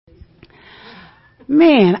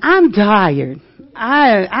Man, I'm tired.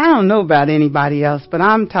 I don't know about anybody else, but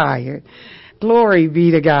I'm tired. Glory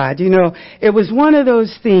be to God. You know, it was one of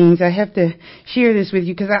those things. I have to share this with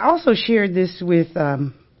you because I also shared this with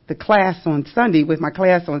the class on Sunday, with my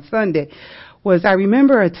class on Sunday. Was I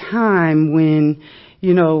remember a time when,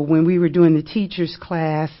 you know, when we were doing the teacher's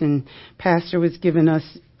class and Pastor was giving us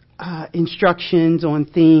instructions on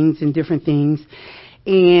things and different things.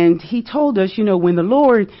 And he told us, you know, when the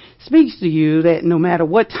Lord speaks to you, that no matter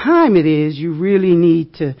what time it is, you really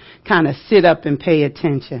need to kind of sit up and pay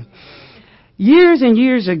attention. Years and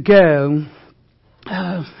years ago,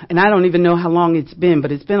 and I don't even know how long it's been,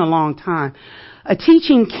 but it's been a long time, a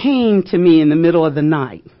teaching came to me in the middle of the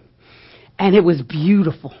night. And it was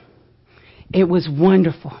beautiful. It was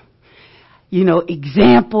wonderful. You know,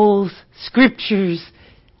 examples, scriptures.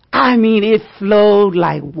 I mean, it flowed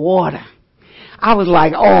like water. I was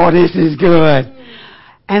like, oh, this is good.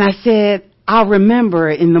 And I said, I'll remember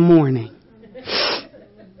it in the morning.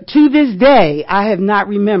 To this day, I have not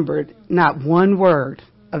remembered not one word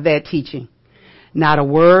of that teaching. Not a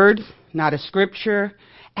word, not a scripture.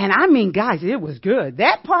 And I mean, guys, it was good.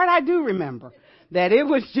 That part I do remember. That it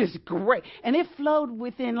was just great. And it flowed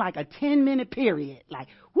within like a 10-minute period. Like,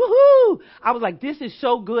 woohoo! I was like, this is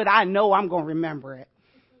so good, I know I'm going to remember it.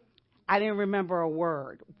 I didn't remember a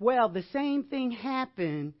word. Well, the same thing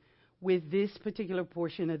happened with this particular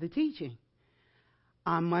portion of the teaching.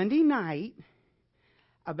 On Monday night,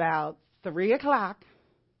 about 3 o'clock,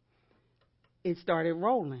 it started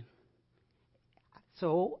rolling.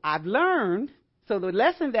 So I've learned. So the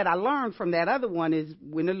lesson that I learned from that other one is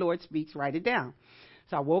when the Lord speaks, write it down.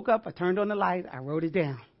 So I woke up, I turned on the light, I wrote it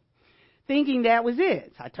down, thinking that was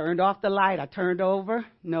it. So I turned off the light, I turned over.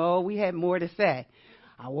 No, we had more to say.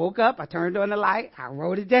 I woke up, I turned on the light, I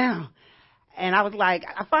wrote it down. And I was like,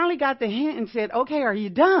 I finally got the hint and said, okay, are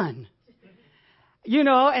you done? You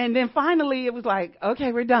know, and then finally it was like,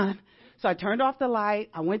 okay, we're done. So I turned off the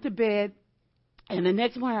light, I went to bed, and the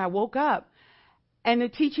next morning I woke up and the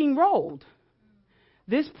teaching rolled.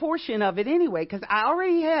 This portion of it anyway, because I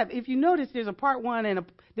already have, if you notice, there's a part 1 and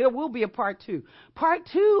there will be a part 2. Part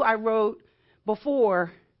 2 I wrote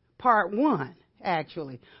before part 1,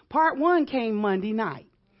 actually. Part 1 came Monday night.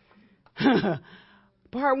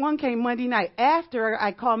 Part 1 came Monday night after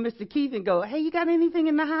I called Mr. Keith and go, hey, you got anything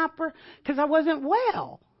in the hopper? Because I wasn't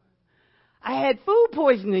well. I had food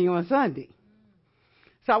poisoning on Sunday.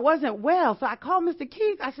 So I wasn't well. So I called Mr.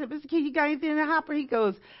 Keith. I said, Mr. Keith, you got anything in the hopper? He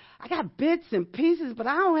goes, I got bits and pieces, but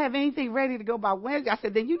I don't have anything ready to go by Wednesday. I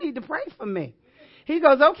said, then you need to pray for me. He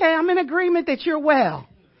goes, okay, I'm in agreement that you're well.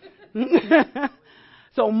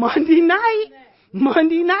 So Monday night,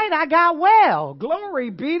 I got well.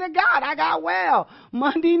 Glory be to God. I got well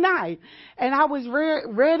Monday night. And I was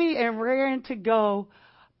ready and raring to go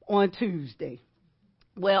on Tuesday.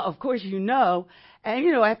 Well, of course, you know, and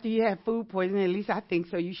you know, after you have food poisoning, at least I think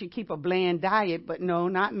so, you should keep a bland diet, but no,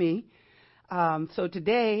 not me. So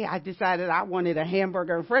today I decided I wanted a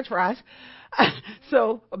hamburger and french fries.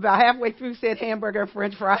 So about halfway through said hamburger and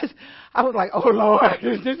french fries, I was like, oh Lord,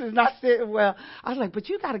 this is not sitting well. I was like, but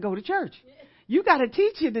you got to go to church. You got a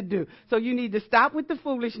teaching to do. So you need to stop with the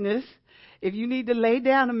foolishness. If you need to lay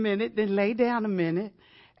down a minute, then lay down a minute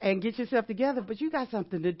and get yourself together. But you got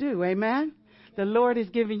something to do. Amen. The Lord is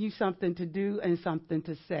giving you something to do and something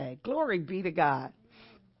to say. Glory be to God.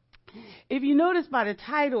 If you notice by the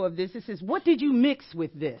title of this, it says, what did you mix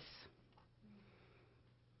with this?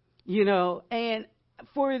 You know, and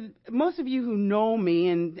for most of you who know me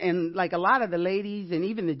and like a lot of the ladies and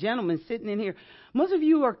even the gentlemen sitting in here, most of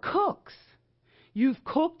you are cooks. You've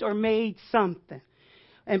cooked or made something.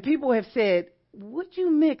 And people have said, what'd you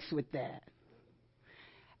mix with that?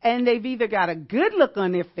 And they've either got a good look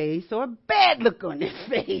on their face or a bad look on their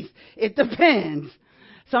face. It depends.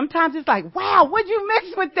 Sometimes it's like, wow, what'd you mix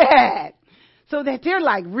with that? So that they're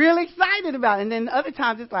like real excited about it. And then other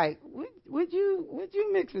times it's like, what'd you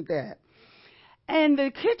mix with that? And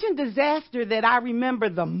the kitchen disaster that I remember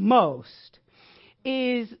the most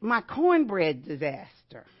is my cornbread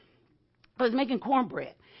disaster. I was making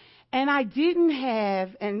cornbread. And I didn't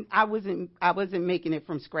have, and I wasn't making it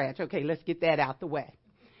from scratch. Okay, let's get that out the way.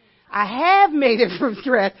 I have made it from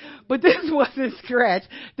scratch, but this wasn't scratch.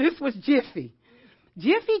 This was Jiffy.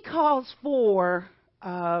 Jiffy calls for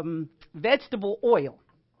vegetable oil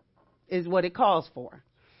is what it calls for.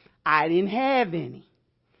 I didn't have any.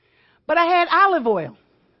 But I had olive oil.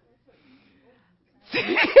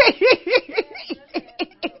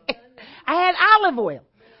 I had olive oil.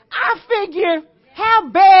 I figure, how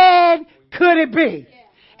bad could it be?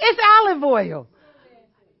 It's olive oil.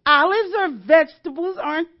 Olives are vegetables,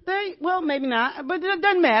 aren't they? Well, maybe not, but it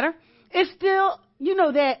doesn't matter. It's still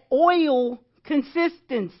that oil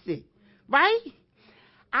consistency, right?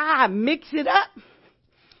 I mix it up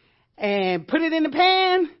and put it in the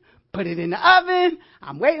pan, put it in the oven.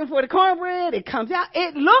 I'm waiting for the cornbread. It comes out.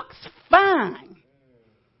 It looks fine.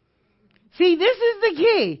 See, this is the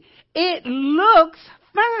key. It looks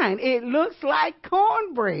fine. It looks like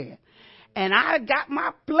cornbread. And I got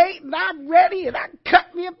my plate and I'm ready and I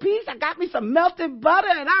cut me a piece. I got me some melted butter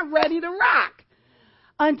and I'm ready to rock.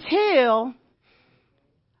 Until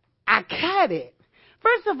I cut it.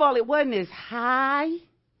 First of all, it wasn't as high.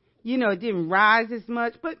 It didn't rise as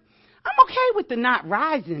much. But I'm okay with the not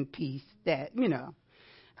rising piece that,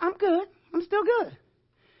 I'm good. I'm still good.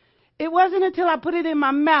 It wasn't until I put it in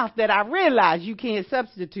my mouth that I realized you can't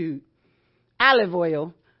substitute olive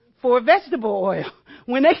oil for vegetable oil.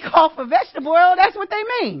 When they call for vegetable oil, that's what they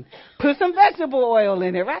mean. Put some vegetable oil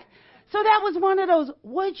in it, right? So that was one of those,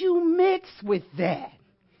 would you mix with that?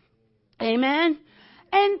 Amen?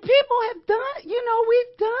 And people have done,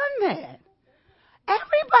 we've done that.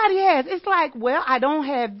 Everybody has. It's like, well, I don't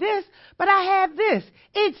have this, but I have this.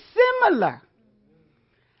 It's similar.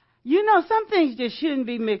 Some things just shouldn't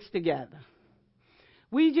be mixed together.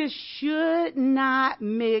 We just should not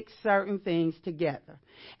mix certain things together.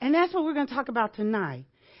 And that's what we're going to talk about tonight,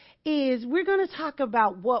 is we're going to talk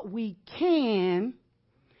about what we can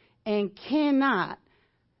and cannot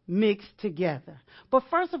mix together. But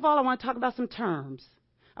first of all, I want to talk about some terms.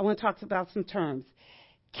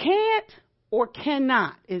 Can't or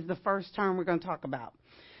cannot is the first term we're going to talk about.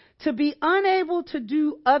 To be unable to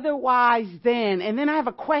do otherwise than, and then I have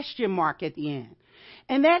a question mark at the end.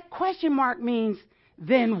 And that question mark means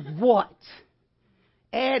then what?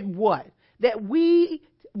 Add what? That we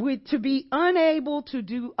to be unable to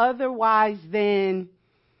do otherwise than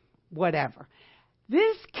whatever.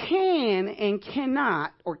 This can and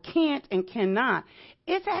cannot, or can't and cannot,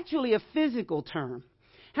 it's actually a physical term.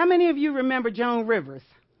 How many of you remember Joan Rivers?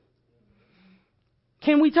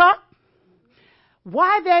 Can we talk?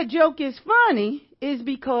 Why that joke is funny is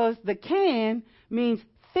because the can means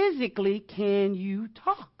physically, can you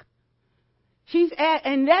talk?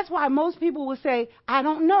 And that's why most people will say, I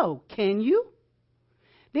don't know. Can you?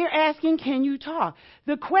 They're asking, can you talk?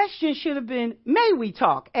 The question should have been, may we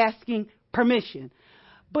talk? Asking permission.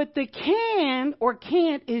 But the can or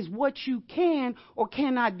can't is what you can or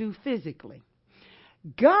cannot do physically.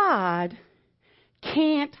 God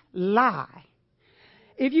can't lie.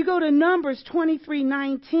 If you go to Numbers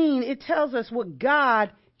 23:19, it tells us what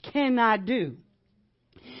God cannot do.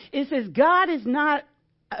 It says, God is not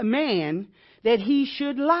a man that he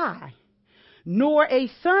should lie, nor a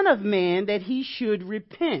son of man that he should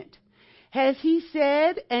repent. Has he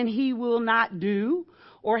said and he will not do,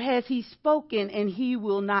 or has he spoken and he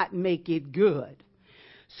will not make it good?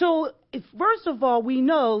 So, first of all, we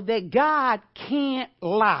know that God can't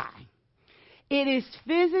lie. It is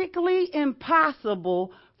physically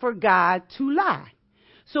impossible for God to lie.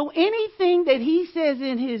 So anything that he says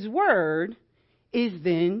in his word is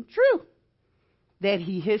then true that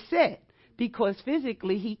he has said, because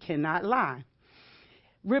physically he cannot lie.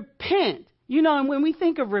 Repent. And when we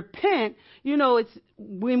think of repent, it's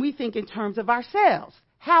when we think in terms of ourselves,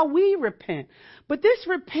 how we repent. But this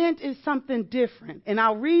repent is something different, and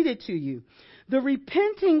I'll read it to you. The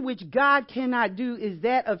repenting which God cannot do is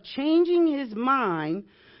that of changing his mind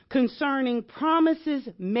concerning promises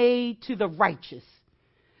made to the righteous.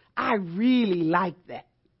 I really like that.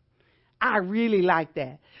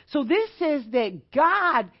 So this says that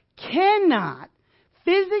God cannot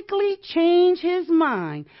physically change his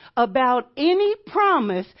mind about any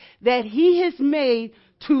promise that he has made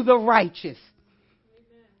to the righteous.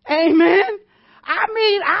 Amen.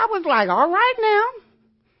 I was like, all right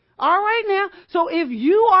now. So if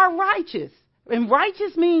you are righteous, and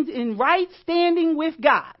righteous means in right standing with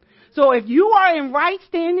God. So if you are in right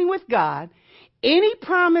standing with God, any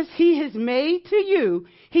promise he has made to you,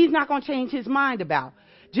 he's not going to change his mind about.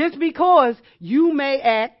 Just because you may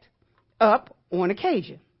act up on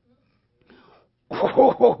occasion.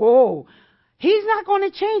 He's not going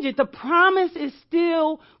to change it. The promise is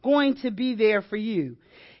still going to be there for you.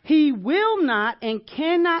 He will not and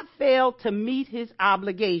cannot fail to meet his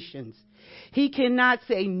obligations. He cannot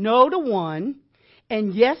say no to one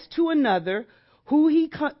and yes to another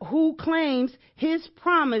who claims his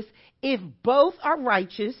promise if both are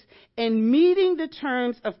righteous and meeting the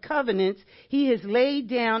terms of covenants he has laid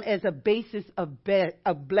down as a basis of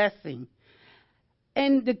blessing.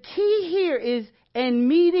 And the key here is, and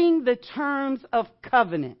meeting the terms of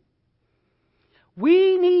covenant.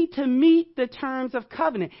 We need to meet the terms of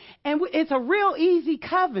covenant. And it's a real easy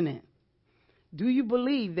covenant. Do you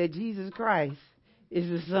believe that Jesus Christ is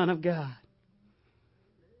the Son of God?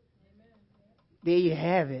 There you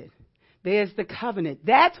have it. There's the covenant.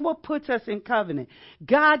 That's what puts us in covenant.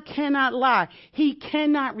 God cannot lie. He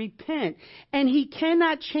cannot repent. And he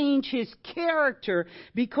cannot change his character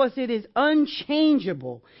because it is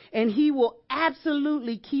unchangeable. And he will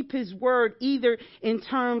absolutely keep his word either in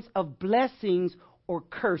terms of blessings or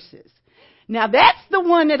curses. Now that's the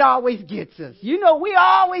one that always gets us. You know, we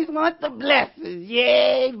always want the blessings.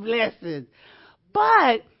 Yay, blessings.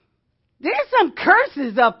 But there's some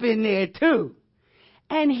curses up in there too.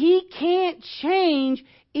 And he can't change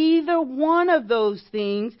either one of those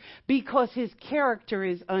things because his character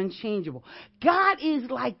is unchangeable. God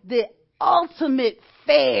is like the ultimate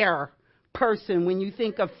fair person when you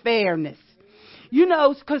think of fairness. You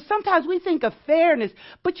know, because sometimes we think of fairness,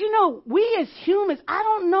 but you know, we as humans, I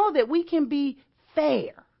don't know that we can be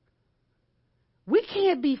fair. We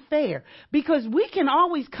can't be fair because we can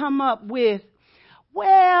always come up with,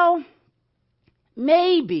 well,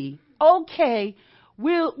 maybe, okay,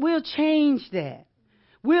 we'll change that.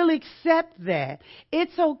 We'll accept that.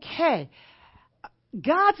 It's okay.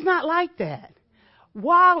 God's not like that.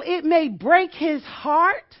 While it may break his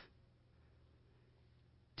heart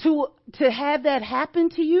to have that happen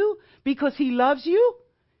to you because he loves you,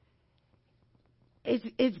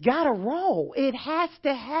 it's got to roll. It has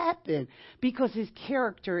to happen because his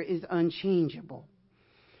character is unchangeable.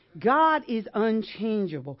 God is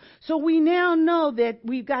unchangeable. So we now know that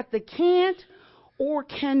we've got the can't or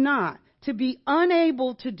cannot, to be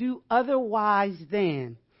unable to do otherwise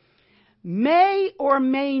than. May or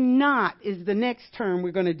may not is the next term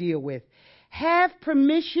we're going to deal with. Have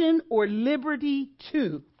permission or liberty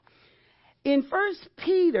to. In 1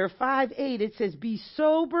 Peter 5:8, it says, be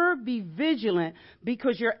sober, be vigilant,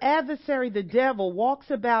 because your adversary, the devil,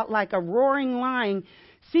 walks about like a roaring lion,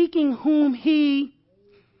 seeking whom he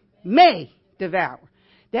may devour.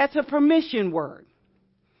 That's a permission word.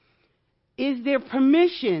 Is there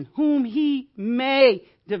permission whom he may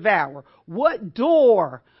devour? What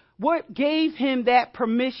door? What gave him that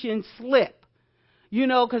permission slip? You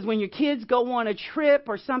know, because when your kids go on a trip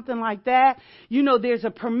or something like that, you know, there's a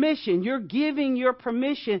permission. You're giving your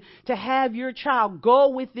permission to have your child go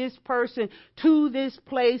with this person to this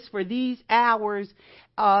place for these hours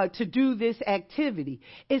to do this activity.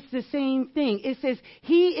 It's the same thing. It says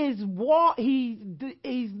he's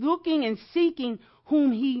looking and seeking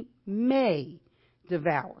whom he may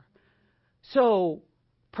devour. So,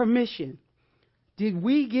 permission. Did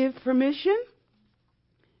we give permission?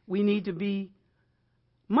 We need to be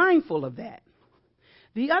mindful of that.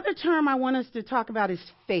 The other term I want us to talk about is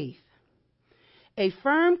faith. A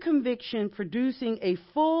firm conviction producing a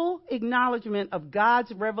full acknowledgement of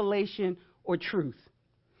God's revelation or truth.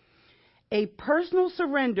 A personal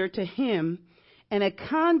surrender to him and a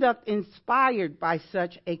conduct inspired by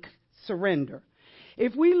such a surrender.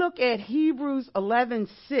 If we look at Hebrews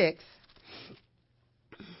 11:6,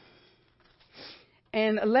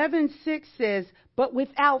 and 11:6 says, but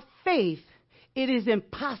without faith it is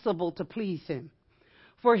impossible to please him.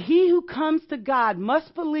 For he who comes to God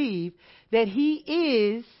must believe that he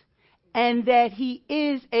is, and that he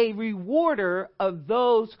is a rewarder of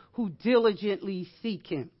those who diligently seek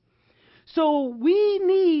him. So we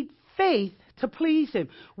need faith to please him.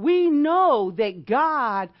 We know that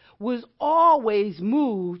God was always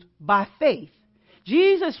moved by faith.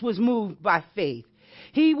 Jesus was moved by faith.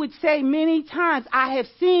 He would say many times, I have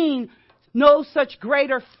seen no such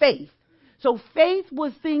greater faith. So faith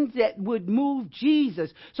was things that would move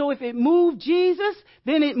Jesus. So if it moved Jesus,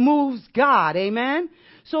 then it moves God. Amen?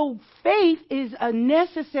 So faith is a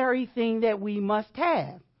necessary thing that we must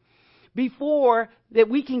have before that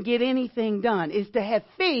we can get anything done, is to have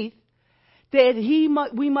faith that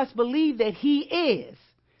we must believe that he is,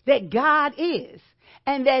 that God is,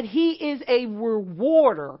 and that he is a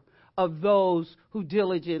rewarder of those who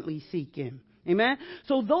diligently seek him. Amen?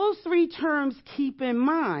 So those three terms keep in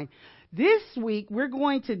mind. This week, we're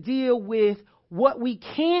going to deal with what we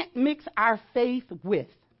can't mix our faith with.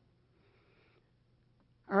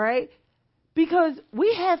 All right? Because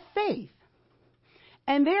we have faith.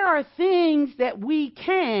 And there are things that we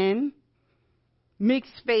can mix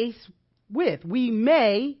faith with. We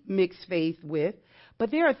may mix faith with,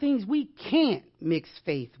 but there are things we can't mix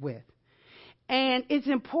faith with. And it's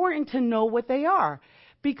important to know what they are.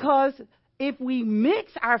 Because if we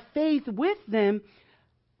mix our faith with them,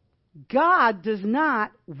 God does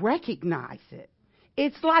not recognize it.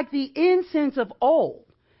 It's like the incense of old.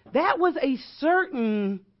 That was a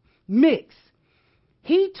certain mix.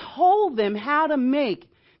 He told them how to make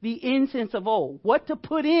the incense of old, what to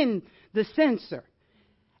put in the censer.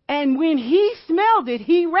 And when he smelled it,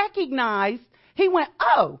 he recognized, he went,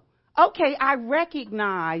 oh, okay, I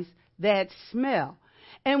recognize that smell.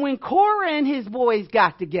 And when Korah and his boys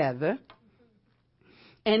got together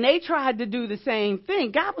and they tried to do the same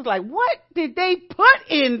thing, God was like, what did they put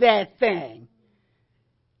in that thing?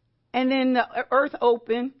 And then the earth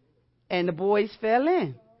opened and the boys fell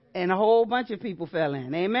in. And a whole bunch of people fell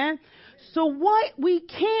in. Amen? So what we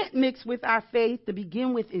can't mix with our faith to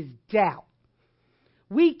begin with is doubt.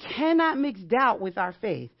 We cannot mix doubt with our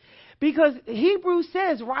faith. Because Hebrews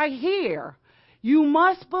says right here, you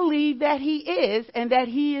must believe that he is and that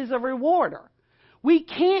he is a rewarder. We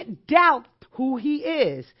can't doubt who he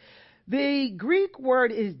is. The Greek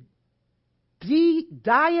word is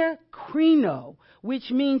diakrino,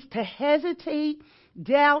 which means to hesitate,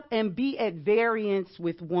 doubt, and be at variance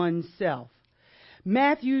with oneself.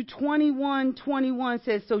 Matthew 21:21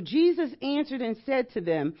 says, so Jesus answered and said to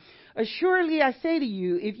them, assuredly I say to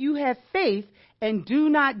you, if you have faith and do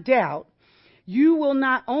not doubt, you will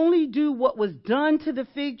not only do what was done to the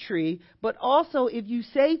fig tree, but also if you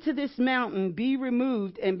say to this mountain, be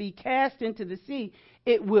removed and be cast into the sea,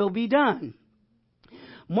 it will be done.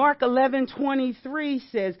 Mark 11:23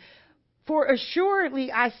 says, for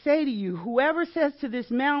assuredly I say to you, whoever says to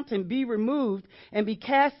this mountain, be removed and be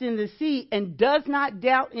cast in the sea, and does not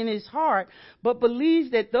doubt in his heart, but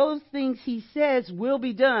believes that those things he says will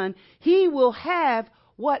be done, he will have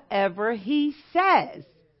whatever he says.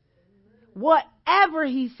 Whatever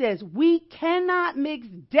he says. We cannot mix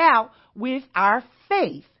doubt with our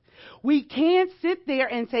faith. We can't sit there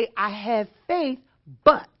and say, I have faith,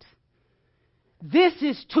 but this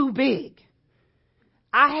is too big.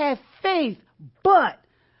 I have faith, but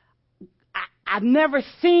I've never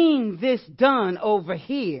seen this done over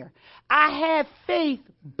here. I have faith,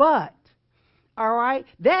 but, all right,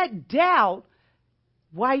 that doubt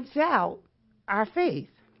wipes out our faith.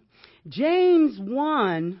 James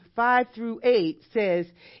 1:5-8 says,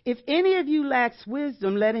 if any of you lacks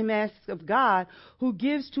wisdom, let him ask of God, who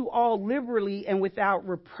gives to all liberally and without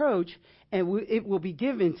reproach, and it will be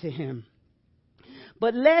given to him.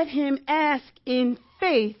 But let him ask in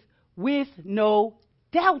faith with no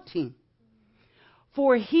doubting.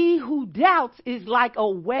 For he who doubts is like a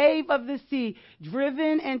wave of the sea,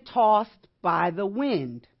 driven and tossed by the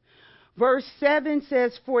wind. Verse 7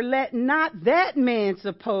 says, for let not that man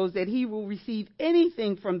suppose that he will receive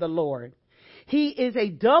anything from the Lord. He is a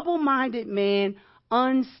double-minded man,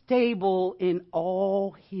 unstable in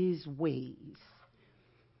all his ways.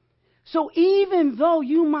 So even though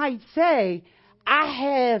you might say,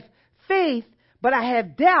 I have faith, but I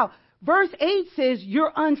have doubt, verse 8 says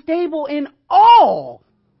you're unstable in all.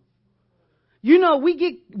 You know,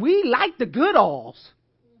 we like the good alls.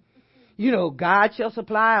 You know, God shall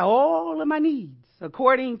supply all of my needs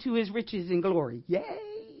according to his riches and glory. Yay.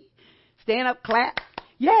 Stand up, clap.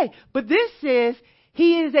 Yay. But this says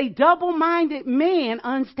he is a double-minded man,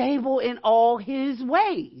 unstable in all his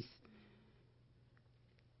ways.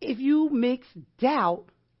 If you mix doubt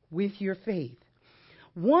with your faith,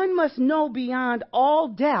 one must know beyond all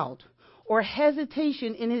doubt or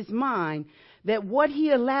hesitation in his mind that what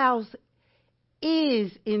he allows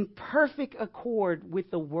is in perfect accord with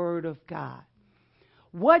the Word of God.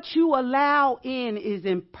 What you allow in is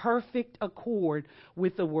in perfect accord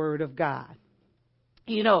with the Word of God.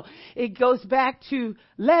 You know, it goes back to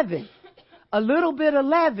leaven. A little bit of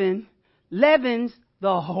leaven leavens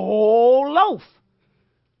the whole loaf.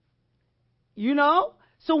 You know?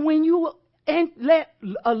 So when you let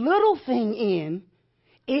a little thing in,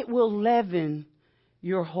 it will leaven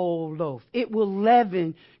your whole loaf. It will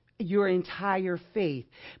leaven your entire faith.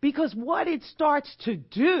 Because what it starts to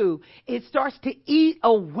do, it starts to eat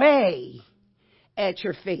away at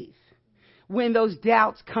your faith when those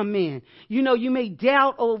doubts come in. You know, you may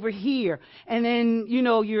doubt over here, and then, you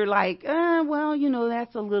know, you're like, well, you know,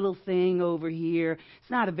 that's a little thing over here.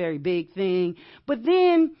 It's not a very big thing. But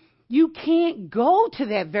then you can't go to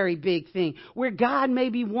that very big thing where God may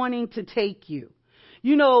be wanting to take you.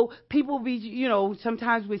 You know, people be, you know,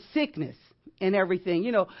 sometimes with sickness and everything.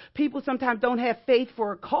 You know, people sometimes don't have faith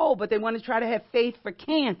for a cold, but they want to try to have faith for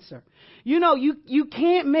cancer. You know, you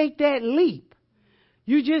can't make that leap.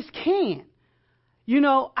 You just can't. You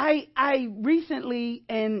know, I recently,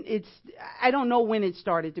 and I don't know when it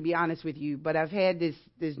started, to be honest with you, but I've had this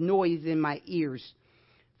noise in my ears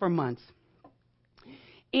for months.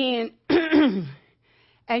 And, and,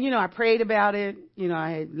 you know, I prayed about it. You know,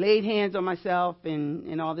 I had laid hands on myself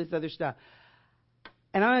and all this other stuff.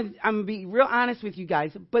 And I'm going to be real honest with you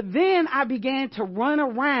guys. But then I began to run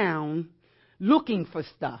around looking for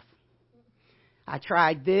stuff. I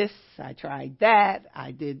tried this. I tried that.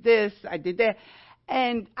 I did this. I did that.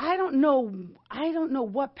 And I don't know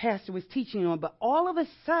what pastor was teaching on, but all of a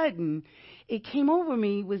sudden it came over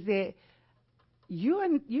me was that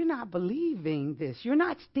you're not believing this. You're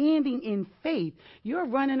not standing in faith. You're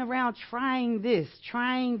running around trying this,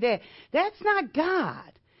 trying that. That's not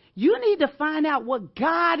God. You need to find out what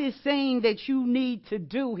God is saying that you need to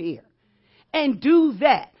do here and do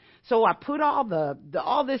that. So I put all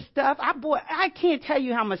this stuff I bought. I can't tell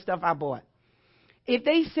you how much stuff I bought. If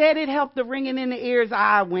they said it helped the ringing in the ears,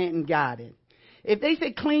 I went and got it. If they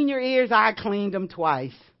said clean your ears, I cleaned them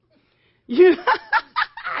twice.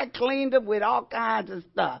 I cleaned them with all kinds of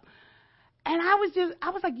stuff. And I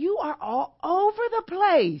was like, you are all over the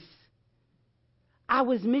place. I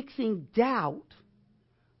was mixing doubt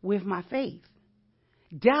with my faith,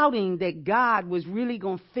 doubting that God was really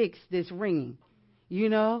going to fix this ringing,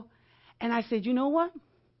 And I said, you know what?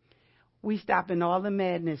 We stopping all the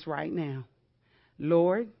madness right now.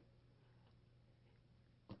 Lord,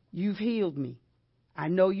 you've healed me. I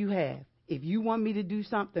know you have. If you want me to do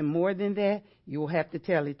something more than that, you'll have to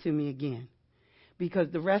tell it to me again.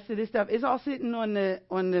 Because the rest of this stuff is all sitting on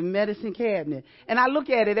the medicine cabinet. And I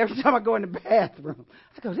look at it every time I go in the bathroom.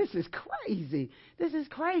 I go, this is crazy. This is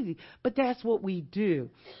crazy. But that's what we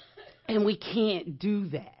do. And we can't do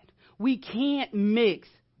that. We can't mix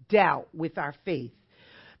doubt with our faith.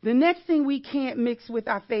 The next thing we can't mix with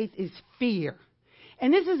our faith is fear.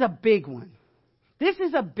 And this is a big one. This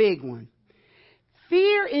is a big one.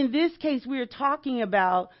 Fear, in this case, we are talking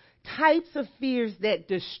about types of fears that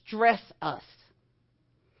distress us.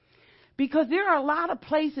 Because there are a lot of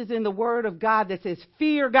places in the Word of God that says,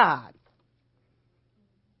 fear God.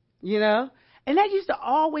 And that used to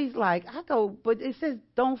always I go, but it says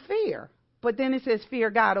don't fear. But then it says fear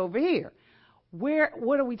God over here.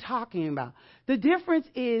 What are we talking about? The difference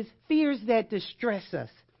is fears that distress us.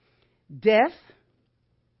 Death,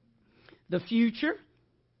 the future,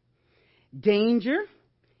 danger,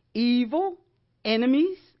 evil,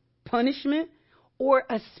 enemies, punishment, or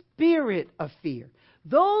a spirit of fear.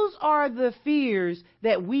 Those are the fears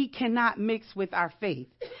that we cannot mix with our faith.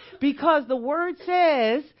 Because the word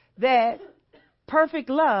says that perfect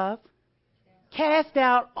love casts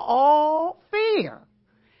out all fear.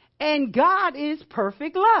 And God is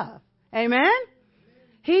perfect love. Amen?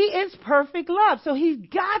 He is perfect love. So he's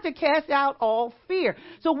got to cast out all fear.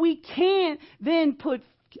 So we can't then put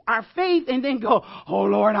our faith and then go, oh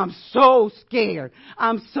Lord, I'm so scared.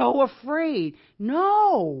 I'm so afraid.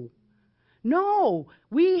 No,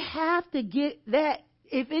 we have to get that.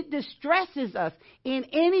 If it distresses us in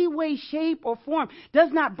any way, shape, or form,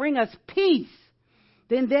 does not bring us peace,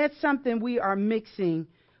 then that's something we are mixing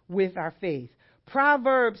with our faith.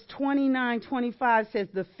 Proverbs 29:25 says,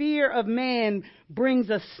 the fear of man brings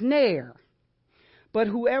a snare, but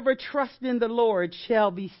whoever trusts in the Lord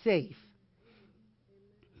shall be safe.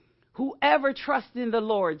 Whoever trusts in the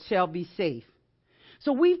Lord shall be safe.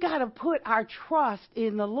 So we've got to put our trust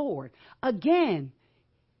in the Lord. Again,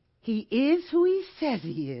 he is who he says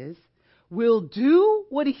he is, will do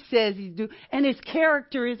what he says he'll do, and his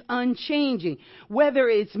character is unchanging. Whether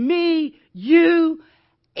it's me, you,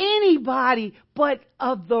 anybody, but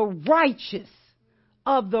of the righteous,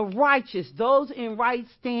 those in right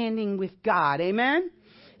standing with God. Amen?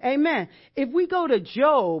 Amen. If we go to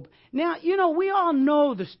Job, now, we all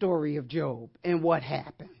know the story of Job and what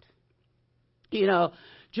happened.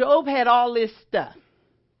 Job had all this stuff.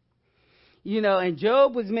 And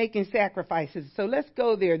Job was making sacrifices. So let's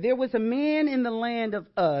go there. There was a man in the land of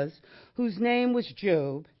Uz whose name was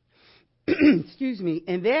Job. Excuse me.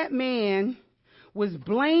 And that man was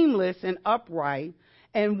blameless and upright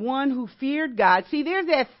and one who feared God. See, there's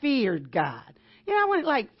that feared God. I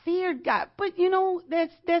went feared God. But,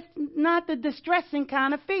 that's not the distressing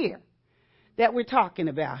kind of fear that we're talking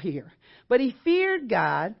about here. But he feared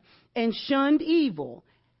God and shunned evil.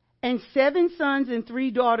 And 7 sons and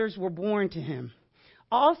 3 daughters were born to him.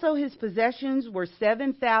 Also his possessions were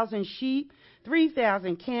 7,000 sheep,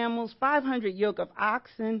 3,000 camels, 500 yoke of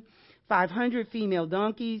oxen, 500 female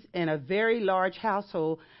donkeys, and a very large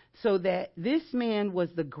household, so that this man was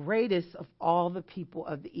the greatest of all the people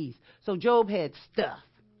of the east. So Job had stuff.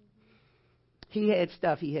 He had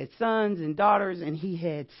stuff. He had sons and daughters, and he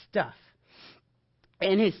had stuff.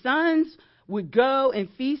 And his sons would go and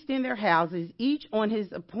feast in their houses, each on his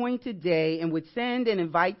appointed day, and would send and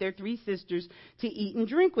invite their 3 sisters to eat and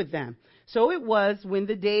drink with them. So it was, when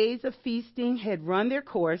the days of feasting had run their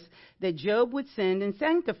course, that Job would send and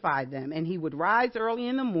sanctify them. And he would rise early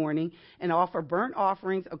in the morning and offer burnt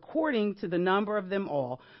offerings according to the number of them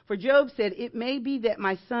all. For Job said, it may be that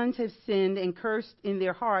my sons have sinned and cursed in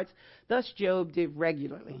their hearts. Thus Job did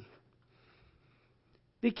regularly.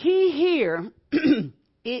 The key here,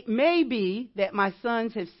 it may be that my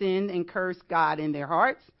sons have sinned and cursed God in their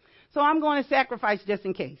hearts, so I'm going to sacrifice just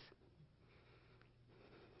in case.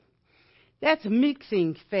 That's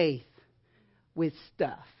mixing faith with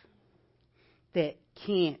stuff that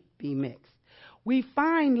can't be mixed. We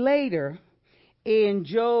find later in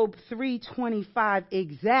Job 3:25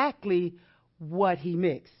 exactly what he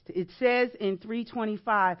mixed. It says in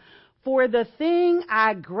 3:25, "For the thing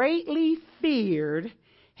I greatly feared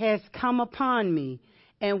has come upon me,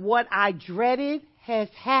 and what I dreaded has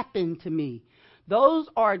happened to me." Those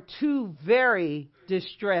are two very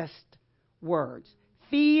distressed words.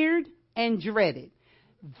 Feared and dreaded.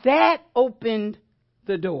 That opened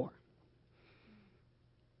the door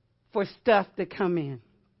for stuff to come in.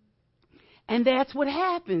 And that's what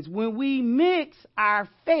happens when we mix our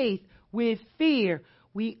faith with fear.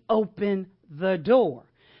 We open the door.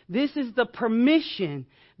 This is the permission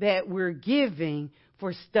that we're giving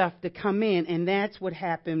for stuff to come in, and that's what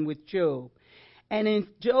happened with Job. And in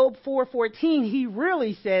Job 4:14, he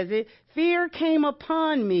really says it, "Fear came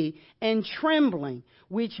upon me and trembling,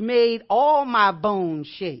 which made all my bones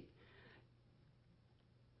shake."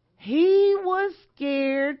 He was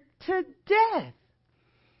scared to death.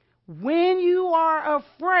 When you are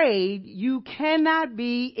afraid, you cannot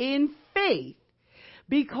be in faith,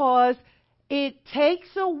 because it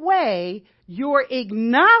takes away your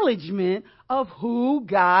acknowledgement of who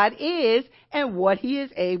God is and what he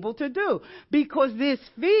is able to do. Because this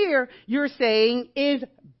fear, you're saying, is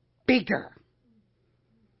bigger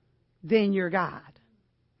than your God.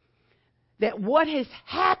 That what has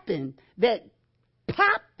happened that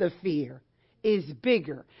popped the fear is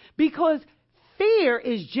bigger. Because fear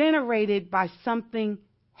is generated by something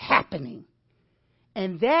happening.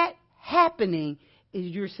 And that happening is,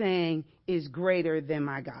 you're saying, is greater than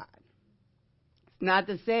my God. Not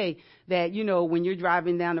to say that, when you're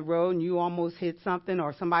driving down the road and you almost hit something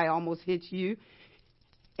or somebody almost hits you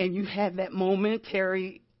and you have that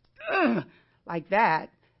momentary like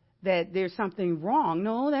that there's something wrong.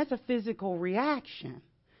 No, that's a physical reaction.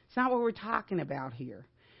 It's not what we're talking about here.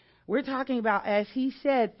 We're talking about, as he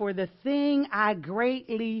said, "For the thing I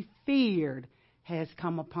greatly feared has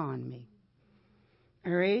come upon me."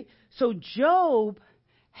 All right? So Job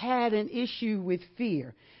had an issue with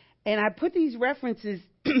fear. And I put these references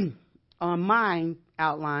on my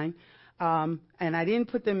outline, and I didn't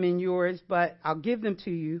put them in yours, but I'll give them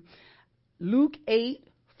to you. Luke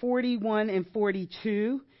 8:41 and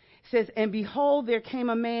 42 says, "And behold, there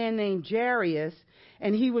came a man named Jairus,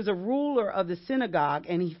 and he was a ruler of the synagogue,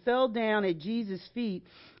 and he fell down at Jesus' feet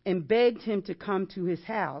and begged him to come to his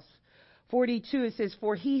house." 42, it says,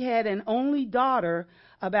 "For he had an only daughter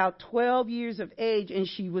about 12 years of age, and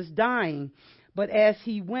she was dying. But as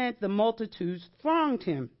he went, the multitudes thronged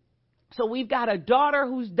him." So we've got a daughter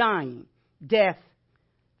who's dying. Death,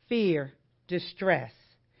 fear, distress.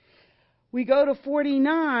 We go to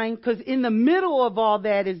 49, because in the middle of all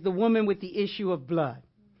that is the woman with the issue of blood.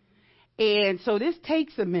 And so this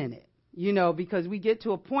takes a minute, because we get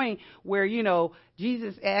to a point where,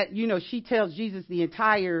 Jesus, she tells Jesus the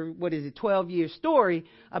entire, 12-year story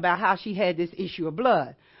about how she had this issue of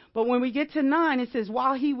blood. But when we get to 9, it says,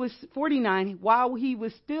 while he was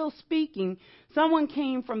still speaking, someone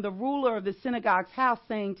came from the ruler of the synagogue's house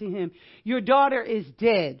saying to him, "Your daughter is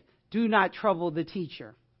dead. Do not trouble the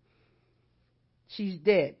teacher." She's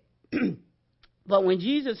dead. But when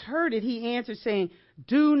Jesus heard it, he answered saying,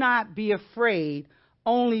 "Do not be afraid,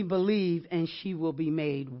 only believe and she will be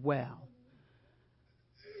made well."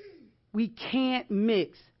 We can't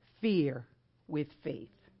mix fear with faith.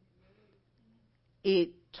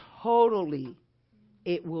 It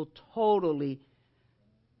will totally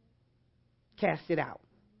cast it out.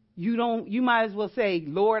 You might as well say,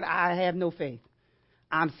 "Lord, I have no faith.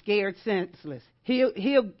 I'm scared senseless."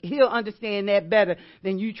 He'll understand that better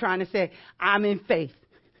than you trying to say, "I'm in faith."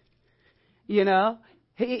 He's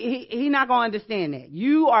not going to understand that.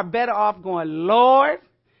 You are better off going, "Lord,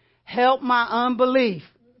 help my unbelief."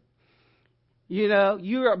 You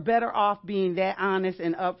are better off being that honest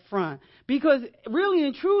and upfront. Because really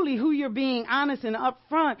and truly, who you're being honest and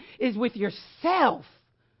upfront is with yourself.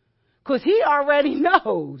 Because he already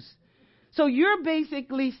knows. So you're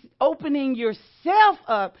basically opening yourself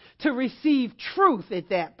up to receive truth at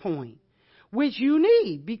that point, which you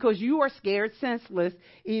need, because you are scared senseless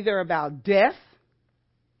either about death,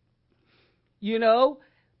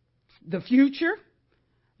 the future.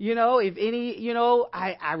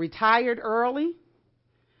 I retired early,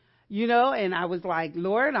 and I was like,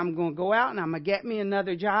 "Lord, I'm going to go out and I'm going to get me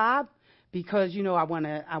another job because, I want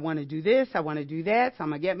to do this, I want to do that, so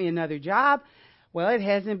I'm going to get me another job." Well, it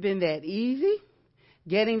hasn't been that easy.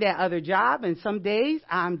 getting that other job. And some days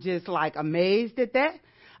I'm just like amazed at that.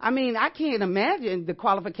 I mean, I can't imagine the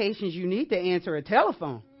qualifications you need to answer a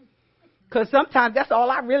telephone. Because sometimes that's all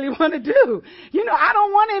I really want to do. You know, I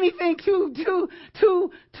don't want anything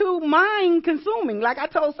too mind consuming. Like I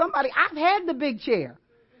told somebody, I've had the big chair.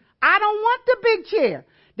 I don't want the big chair.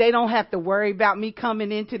 They don't have to worry about me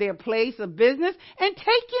coming into their place of business and taking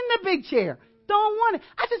the big chair. Don't want it.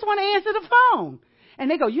 I just want to answer the phone. And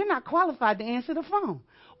they go, you're not qualified to answer the phone.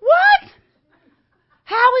 What?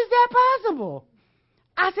 How is that possible?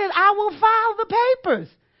 I said, I will file the papers.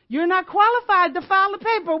 You're not qualified to file the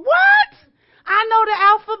paper. What? I know the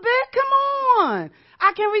alphabet. Come on.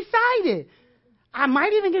 I can recite it. I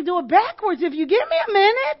might even can do it backwards if you give me a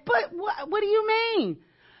minute. But what do you mean?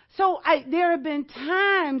 So there have been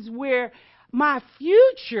times where my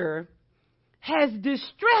future has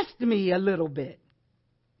distressed me a little bit.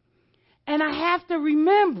 And I have to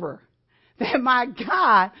remember that my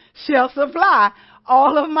God shall supply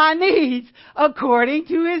all of my needs according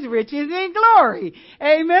to his riches and glory.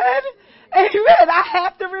 Amen? Amen. I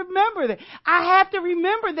have to remember that. I have to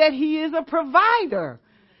remember that he is a provider.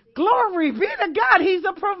 Glory be to God. He's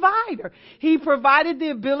a provider. He provided the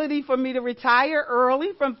ability for me to retire early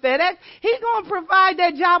from FedEx. He's going to provide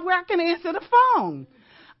that job where I can answer the phone.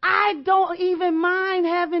 I don't even mind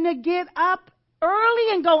having to get up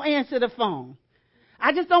early and go answer the phone.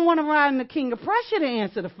 I just don't want to ride in the King of Prussia to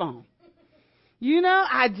answer the phone. You know,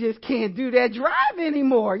 I just can't do that drive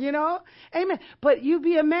anymore, you know. Amen. But you'd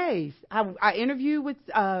be amazed. I interviewed with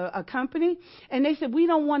a company, and they said, we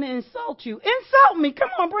don't want to insult you. Insult me. Come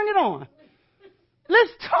on, bring it on.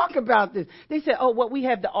 Let's talk about this. They said, oh, what we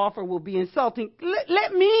have to offer will be insulting.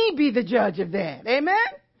 Let me be the judge of that. Amen.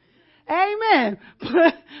 Amen.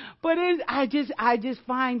 But I just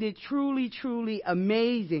find it truly, truly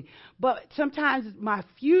amazing. But sometimes my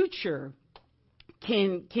future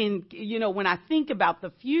can, you know, when I think about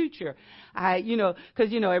the future, you know,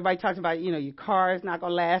 because, you know, everybody talks about, you know, your car is not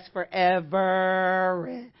going to last forever,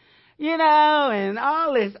 and, you know, and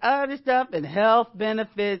all this other stuff, and health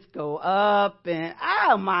benefits go up, and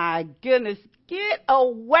oh my goodness, get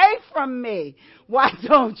away from me. Why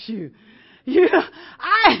don't you? You know,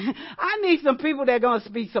 I need some people that are going to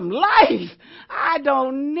speak some life. I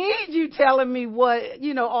don't need you telling me what,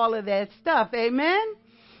 you know, all of that stuff. Amen.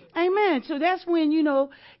 Amen. So that's when, you know,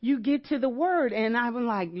 you get to the word, and I'm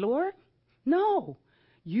like, Lord, no,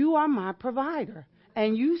 you are my provider.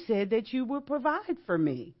 And you said that you will provide for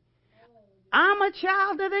me. I'm a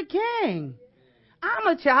child of the King. I'm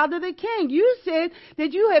a child of the King. You said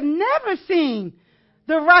that you have never seen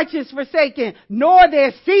the righteous forsaken, nor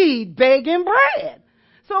their seed begging bread.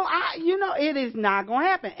 So you know, it is not going to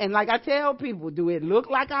happen. And like I tell people, do it look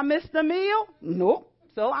like I missed a meal? Nope.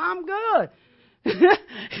 So I'm good.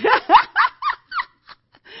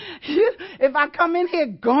 If I come in here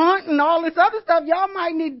gaunt and all this other stuff, y'all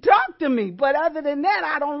might need to talk to me. But other than that,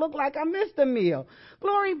 I don't look like I missed a meal.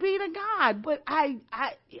 Glory be to God. But I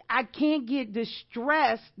can't get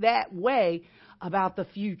distressed that way about the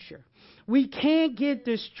future. We can't get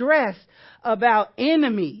distressed about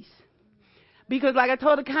enemies. Because like I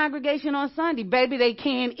told the congregation on Sunday, baby, they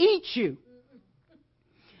can't eat you.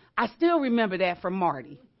 I still remember that from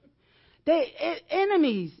Marty.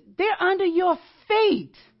 Enemies, they're under your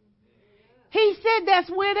feet. He said that's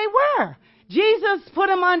where they were. Jesus put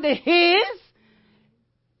them under his.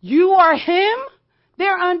 You are him.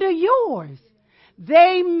 They're under yours.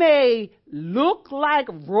 They may look like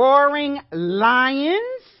roaring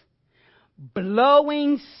lions,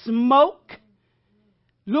 blowing smoke,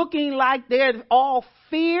 looking like they're all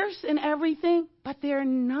fierce and everything, but they're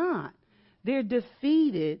not. They're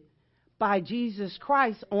defeated by Jesus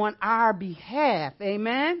Christ on our behalf.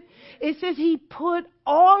 Amen. It says he put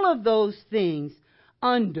all of those things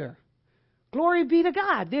under. Glory be to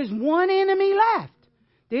God. There's one enemy left.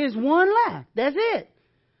 There's one left. That's it.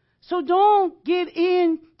 So don't get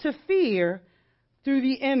into fear through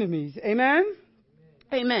the enemies. Amen.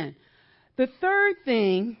 Amen. The third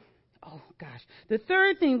thing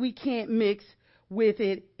we can't mix with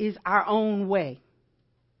it is our own way.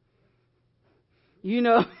 You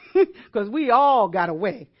know, because we all got a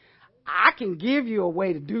way. I can give you a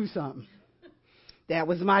way to do something. That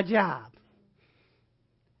was my job.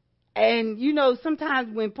 And, you know,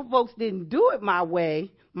 sometimes when folks didn't do it my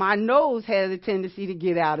way, my nose has a tendency to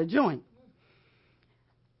get out of joint.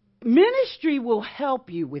 Ministry will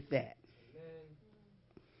help you with that.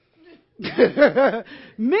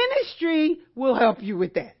 Ministry will help you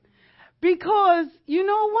with that. Because, you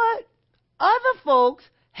know what? Other folks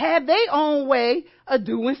have their own way of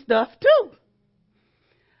doing stuff too.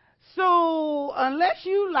 So unless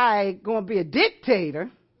you like going to be a dictator,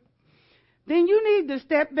 then you need to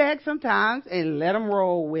step back sometimes and let them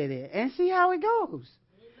roll with it and see how it goes.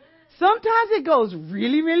 Sometimes it goes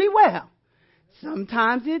really, really well.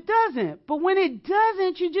 Sometimes it doesn't. But when it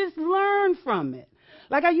doesn't, you just learn from it.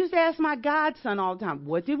 Like I used to ask my godson all the time,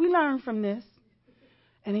 what did we learn from this?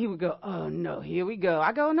 And he would go, oh, no, here we go.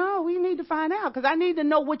 I go, no, we need to find out because I need to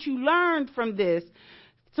know what you learned from this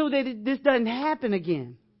so that this doesn't happen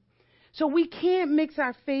again. So we can't mix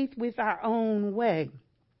our faith with our own way.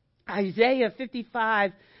 Isaiah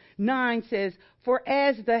 55:9 says, for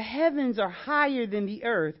as the heavens are higher than the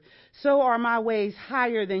earth, so are my ways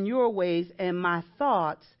higher than your ways and my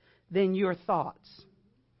thoughts than your thoughts.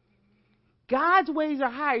 God's ways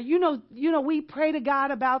are higher. You know, we pray to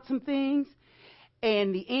God about some things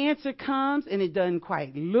and the answer comes and it doesn't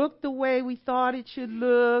quite look the way we thought it should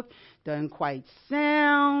look, doesn't quite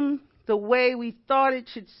sound the way we thought it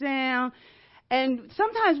should sound. And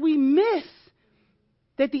sometimes we miss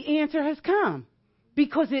that the answer has come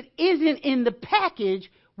because it isn't in the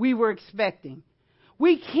package we were expecting.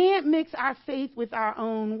 We can't mix our faith with our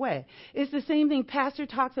own way. It's the same thing Pastor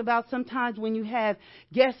talks about sometimes when you have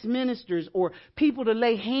guest ministers or people to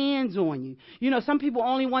lay hands on you. You know, some people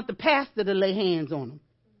only want the pastor to lay hands on them.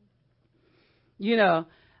 You know,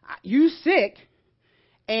 you sick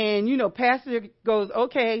and, you know, pastor goes,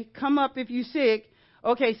 okay, come up if you sick.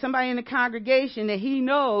 Okay, somebody in the congregation that he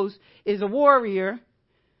knows is a warrior,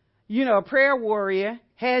 you know, a prayer warrior,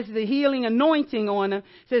 has the healing anointing on him,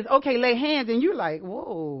 says, okay, lay hands. And you're like,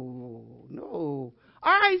 whoa, no.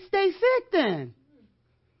 All right, stay sick then.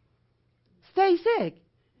 Stay sick.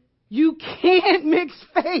 You can't mix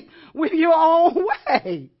faith with your own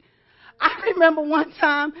way. I remember one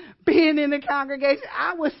time being in the congregation.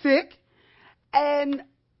 I was sick and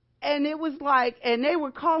it was like, and they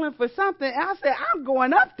were calling for something. And I said, I'm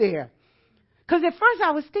going up there. Because at first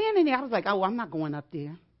I was standing there. I was like, oh, I'm not going up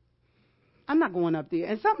there. I'm not going up there.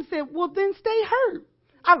 And something said, well, then stay hurt.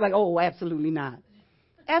 I was like, oh, absolutely not.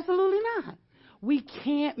 Absolutely not. We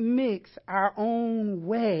can't mix our own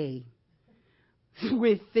way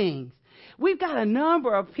with things. We've got a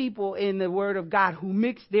number of people in the Word of God who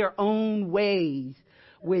mix their own ways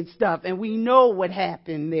with stuff. And we know what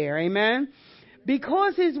happened there. Amen.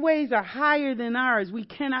 Because his ways are higher than ours, we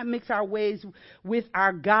cannot mix our ways with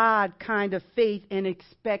our God kind of faith and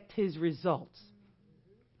expect his results.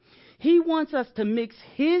 He wants us to mix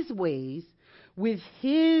his ways with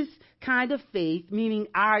his kind of faith, meaning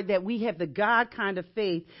that we have the God kind of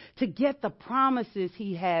faith to get the promises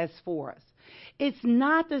he has for us. It's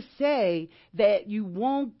not to say that you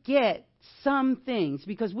won't get some things,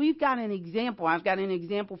 because we've got an example. I've got an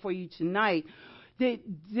example for you tonight that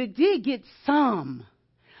did get some,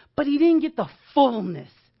 but he didn't get the fullness.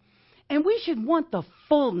 And we should want the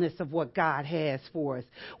fullness of what God has for us.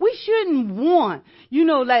 We shouldn't want,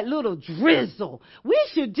 that little drizzle. We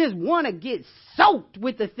should just want to get soaked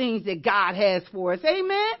with the things that God has for us.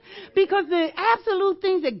 Amen? Because the absolute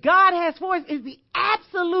things that God has for us is the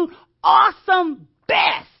absolute awesome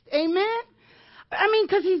best. Amen? I mean,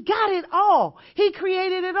 because he's got it all. He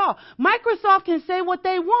created it all. Microsoft can say what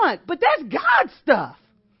they want, but that's God's stuff.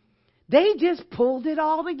 They just pulled it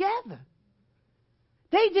all together.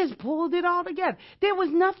 They just pulled it all together. There was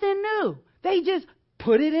nothing new. They just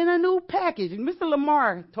put it in a new package. And Mr.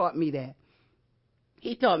 Lamar taught me that.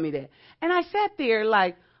 He taught me that. And I sat there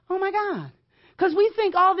like, oh, my God. Because we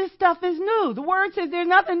think all this stuff is new. The word says there's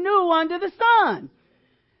nothing new under the sun.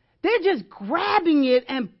 They're just grabbing it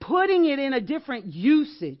and putting it in a different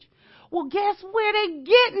usage. Well, guess where they're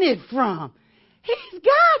getting it from? He's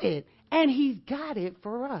got it. And he's got it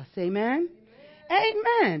for us. Amen?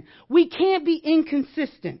 Amen. We can't be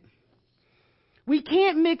inconsistent. We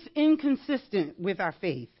can't mix inconsistent with our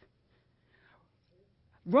faith.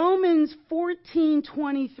 Romans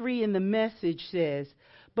 14:23 in the Message says,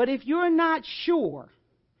 but if you're not sure,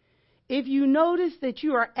 if you notice that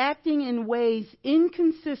you are acting in ways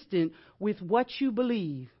inconsistent with what you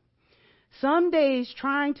believe, some days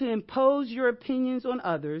trying to impose your opinions on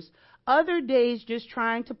others, other days just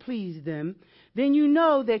trying to please them, then you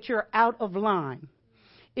know that you're out of line.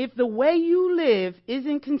 If the way you live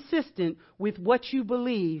isn't consistent with what you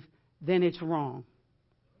believe, then it's wrong.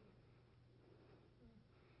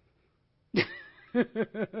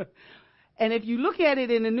 And if you look at it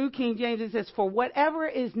in the New King James, it says, for whatever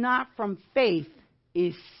is not from faith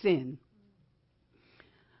is sin.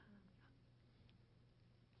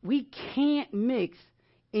 We can't mix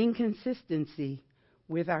inconsistency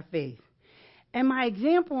with our faith. And my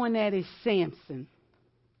example on that is Samson.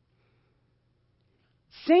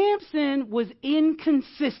 Samson was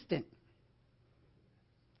inconsistent.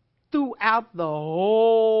 throughout the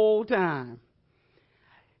whole time.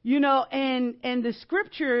 You know, and the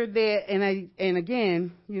scripture there, and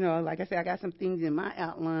again, you know, like I said, I got some things in my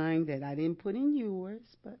outline that I didn't put in yours,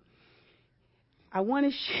 but I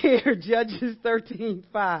want to share Judges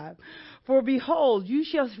 13:5. For behold, you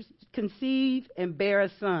shall conceive and bear a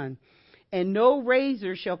son, and no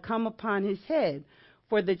razor shall come upon his head,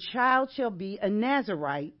 for the child shall be a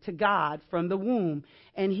Nazarite to God from the womb,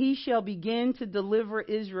 and he shall begin to deliver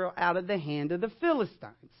Israel out of the hand of the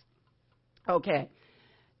Philistines. Okay.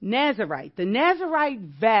 Nazarite. The Nazarite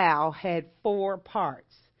vow had 4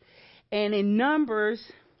 parts. And in Numbers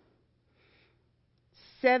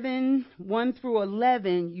 7:1 through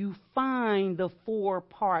 11, you find the 4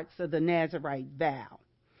 parts of the Nazarite vow.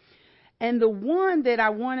 And the one that I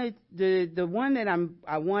wanted, the one that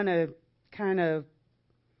I want to kind of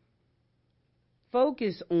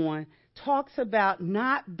focus on talks about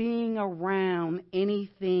not being around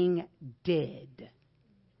anything dead.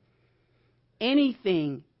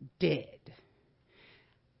 Anything dead.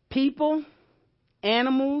 People,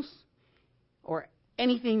 animals, or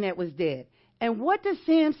anything that was dead. And what does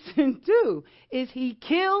Samson do? Is he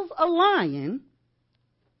kills a lion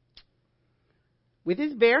with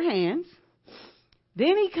his bare hands.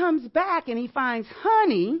 Then he comes back and he finds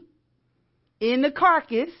honey in the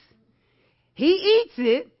carcass. He eats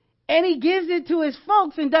it and he gives it to his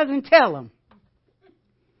folks and doesn't tell them.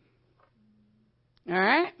 All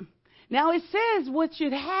right? Now, it says what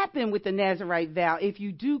should happen with the Nazarite vow if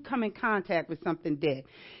you do come in contact with something dead.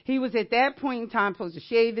 He was at that point in time supposed to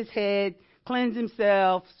shave his head, cleanse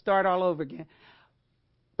himself, start all over again.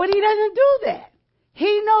 But he doesn't do that.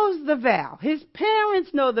 He knows the vow. His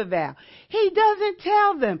parents know the vow. He doesn't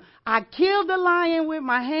tell them, I killed the lion with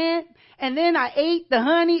my hand, and then I ate the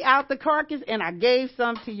honey out the carcass, and I gave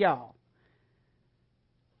some to y'all.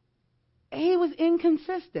 He was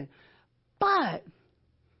inconsistent. But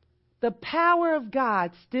the power of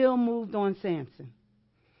God still moved on Samson.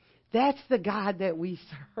 That's the God that we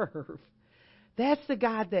serve. That's the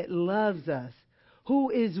God that loves us, who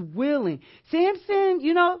is willing. Samson,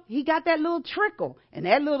 you know, he got that little trickle, and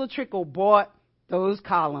that little trickle brought those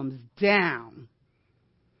columns down.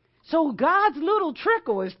 So God's little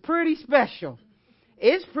trickle is pretty special.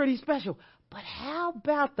 It's pretty special. But how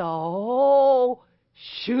about the whole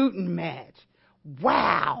shooting match?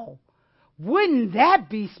 Wow. Wouldn't that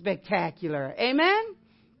be spectacular? Amen?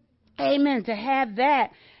 Amen. To have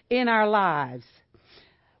that in our lives.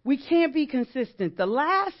 We can't be consistent. The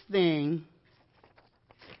last thing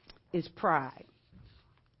is pride.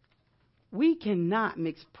 We cannot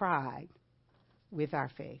mix pride with our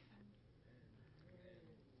faith.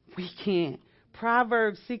 We can't.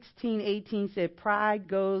 Proverbs 16:18 said, pride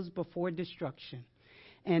goes before destruction,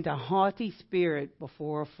 and a haughty spirit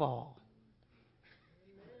before a fall.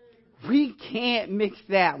 We can't mix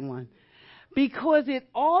that one. Because it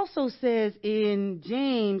also says in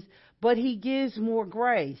James, but he gives more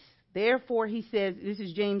grace. Therefore, he says, this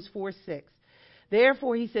is James 4:6.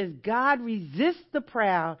 Therefore, he says, God resists the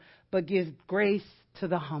proud, but gives grace to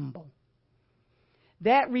the humble.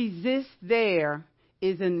 That resist there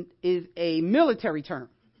is a military term.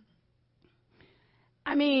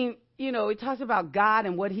 I mean, you know, it talks about God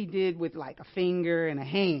and what he did with like a finger and a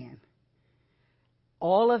hand.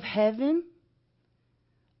 All of heaven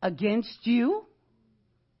against you?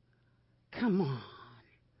 Come on.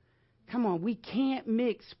 Come on. We can't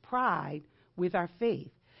mix pride with our faith,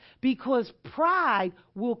 because pride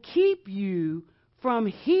will keep you from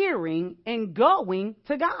hearing and going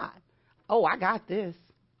to God. Oh, I got this.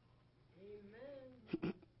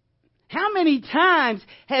 Amen. How many times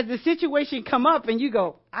has the situation come up and you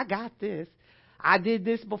go, I got this. I did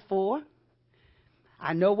this before.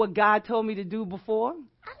 I know what God told me to do before.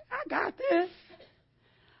 I got this.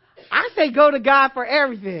 I say go to God for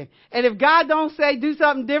everything. And if God don't say do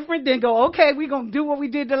something different, then go, okay, we're going to do what we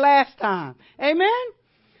did the last time. Amen?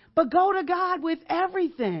 But go to God with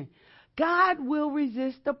everything. God will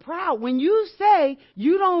resist the proud. When you say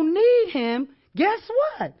you don't need him, guess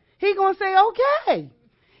what? He's going to say, okay.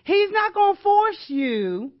 He's not going to force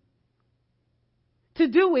you to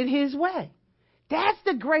do it his way. That's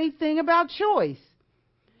the great thing about choice.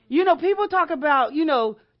 You know, people talk about,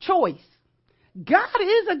 choice. God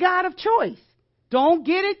is a God of choice. Don't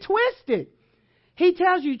get it twisted. He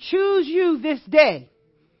tells you, choose you this day.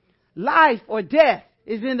 Life or death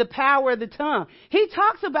is in the power of the tongue. He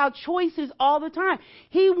talks about choices all the time.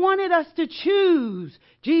 He wanted us to choose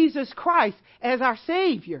Jesus Christ as our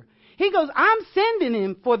Savior. He goes, I'm sending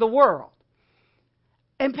him for the world.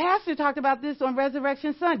 And Pastor talked about this on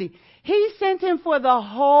Resurrection Sunday. He sent him for the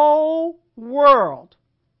whole world.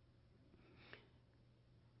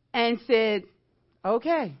 and said,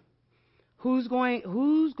 okay, who's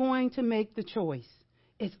going to make the choice?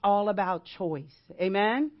 It's all about choice.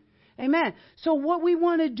 Amen? Amen. So what we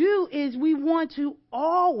want to do is we want to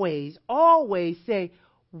always say,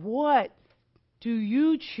 what do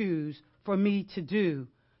you choose for me to do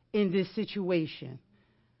in this situation?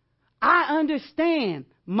 I understand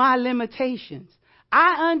my limitations.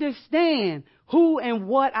 I understand who and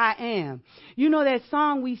what I am. You know that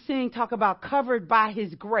song we sing, talk about covered by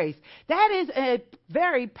his grace. That is a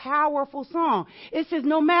very powerful song. It says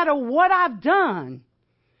no matter what I've done,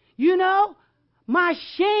 my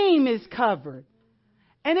shame is covered.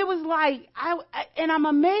 And it was like, I'm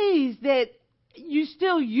amazed that you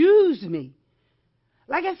still use me.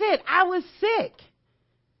 Like I said, I was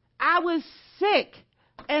sick.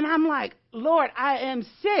 And I'm like, Lord, I am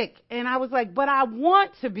sick. And I was like, but I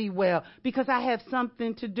want to be well because I have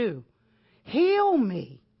something to do. Heal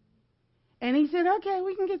me. And he said, okay,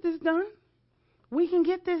 we can get this done. We can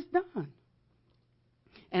get this done.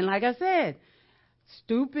 And like I said,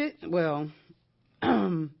 stupid,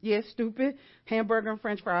 stupid hamburger and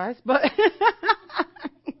french fries, but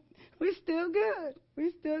we're still good.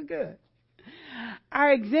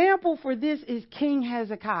 Our example for this is King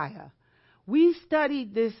Hezekiah. We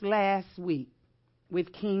studied this last week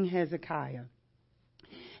with King Hezekiah.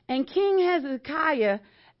 And King Hezekiah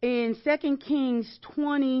in 2 Kings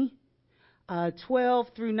 20, 12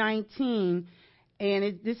 through 19,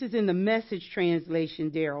 and this is in the Message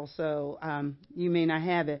translation, Daryl, so you may not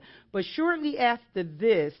have it. But shortly after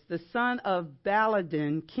this, the son of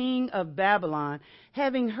Baladan, king of Babylon,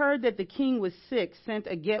 having heard that the king was sick, sent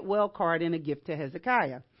a get-well card and a gift to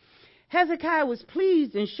Hezekiah. Hezekiah was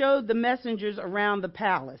pleased and showed the messengers around the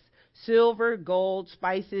palace silver, gold,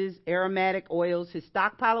 spices, aromatic oils, his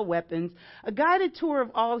stockpile of weapons, a guided tour of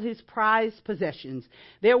all his prized possessions.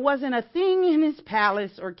 There wasn't a thing in his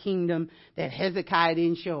palace or kingdom that Hezekiah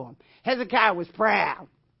didn't show him. Hezekiah was proud.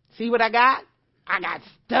 See what I got? I got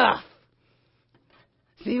stuff.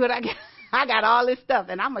 See what I got? I got all this stuff,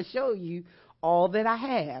 and I'm going to show you all that I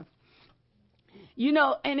have.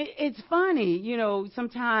 And it's funny,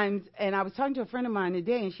 sometimes, and I was talking to a friend of mine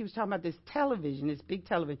today, and she was talking about this television, this big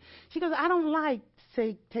television. She goes, I don't like,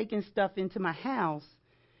 taking stuff into my house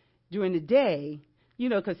during the day,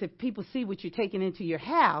 because if people see what you're taking into your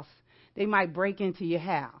house, they might break into your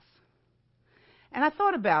house. And I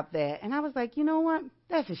thought about that, and I was like, you know what?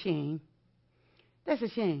 That's a shame. That's a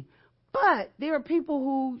shame. But there are people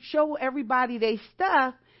who show everybody their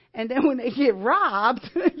stuff, and then when they get robbed,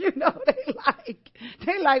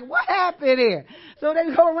 they like, what happened here? So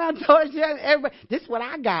they go around telling everybody, this is what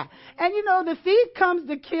I got. And the thief comes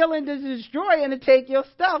to kill and to destroy and to take your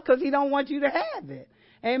stuff because he don't want you to have it.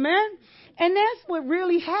 Amen? And that's what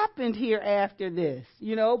really happened here after this,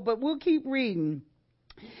 but we'll keep reading.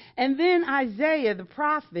 And then Isaiah the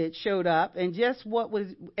prophet showed up, and just what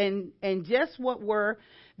were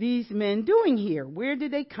these men doing here? Where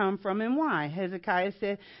did they come from and why? Hezekiah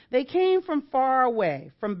said, they came from far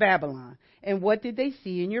away, from Babylon. And what did they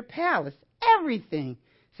see in your palace? Everything,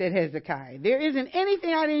 said Hezekiah. There isn't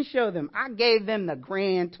anything I didn't show them. I gave them the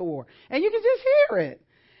grand tour. And you can just hear it.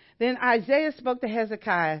 Then Isaiah spoke to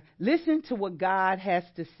Hezekiah, listen to what God has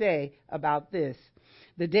to say about this.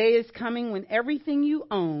 The day is coming when everything you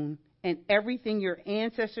own and everything your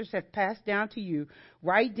ancestors have passed down to you,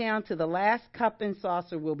 right down to the last cup and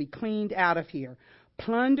saucer, will be cleaned out of here,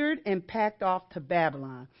 plundered and packed off to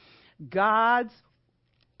Babylon. God's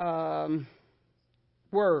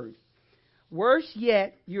word. Worse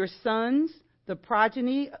yet, your sons, the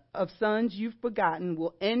progeny of sons you've begotten,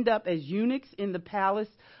 will end up as eunuchs in the palace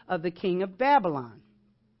of the king of Babylon.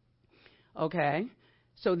 Okay?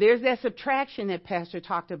 So there's that subtraction that Pastor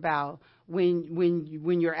talked about when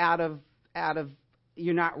you're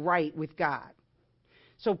you're not right with God.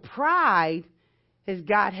 So pride has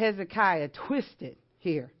got Hezekiah twisted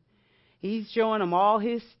here. He's showing him all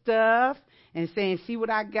his stuff and saying, see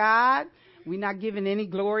what I got? We're not giving any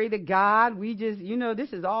glory to God. We just,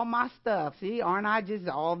 this is all my stuff. See, aren't I just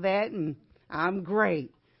all that? And I'm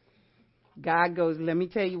great. God goes, let me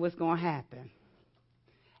tell you what's going to happen.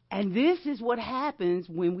 And this is what happens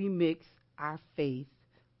when we mix our faith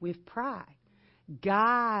with pride.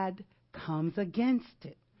 God comes against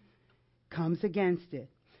it.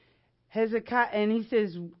 Hezekiah, and he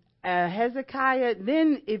says, Hezekiah,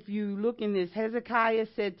 then if you look in this, Hezekiah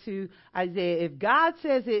said to Isaiah, if God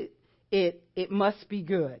says it must be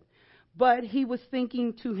good. But he was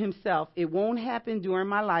thinking to himself, it won't happen during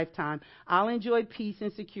my lifetime. I'll enjoy peace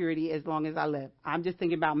and security as long as I live. I'm just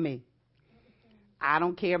thinking about me. I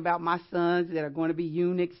don't care about my sons that are going to be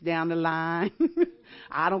eunuchs down the line.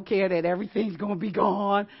 I don't care that everything's going to be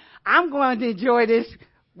gone. I'm going to enjoy this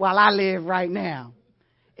while I live right now.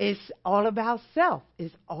 It's all about self.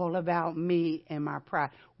 It's all about me and my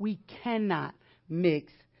pride. We cannot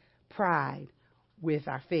mix pride with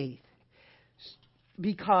our faith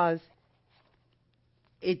because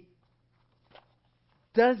it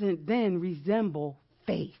doesn't then resemble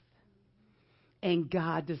faith. And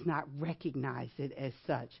God does not recognize it as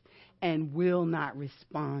such and will not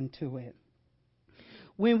respond to it.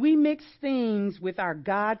 When we mix things with our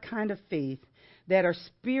God kind of faith that are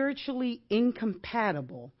spiritually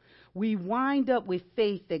incompatible, we wind up with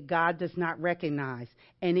faith that God does not recognize,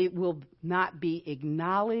 and it will not be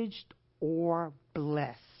acknowledged or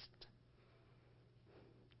blessed.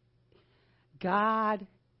 God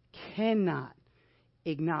cannot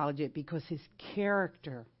acknowledge it because his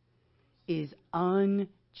character is unchangeable.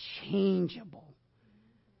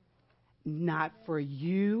 Not for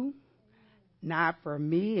you, not for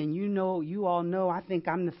me. And you all know, I think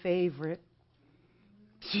I'm the favorite.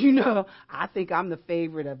 I think I'm the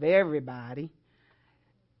favorite of everybody.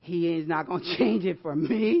 He is not going to change it for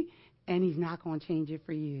me, and he's not going to change it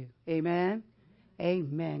for you. Amen.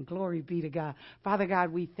 Amen. Glory be to God. Father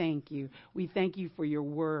God, we thank you. We thank you for your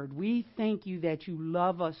word. We thank you that you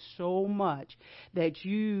love us so much that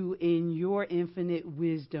you, in your infinite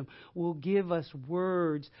wisdom, will give us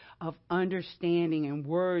words of understanding and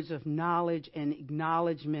words of knowledge and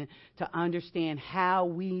acknowledgement to understand how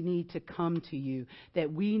we need to come to you,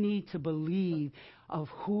 that we need to believe of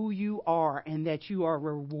who you are and that you are a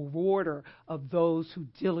rewarder of those who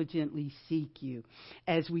diligently seek you.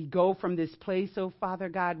 As we go from this place, oh Father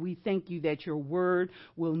God, we thank you that your word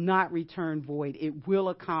will not return void. It will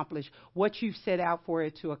accomplish what you've set out for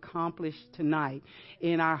it to accomplish tonight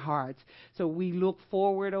in our hearts. So we look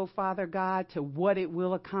forward, oh Father God, to what it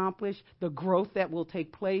will accomplish, the growth that will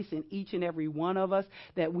take place in each and every one of us,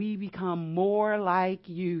 that we become more like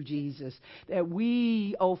you, Jesus, that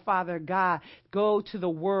we, oh Father God, go to the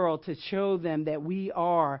world to show them that we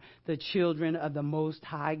are the children of the Most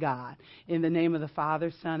High God. In the name of the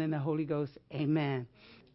Father, Son, and the Holy Ghost, amen.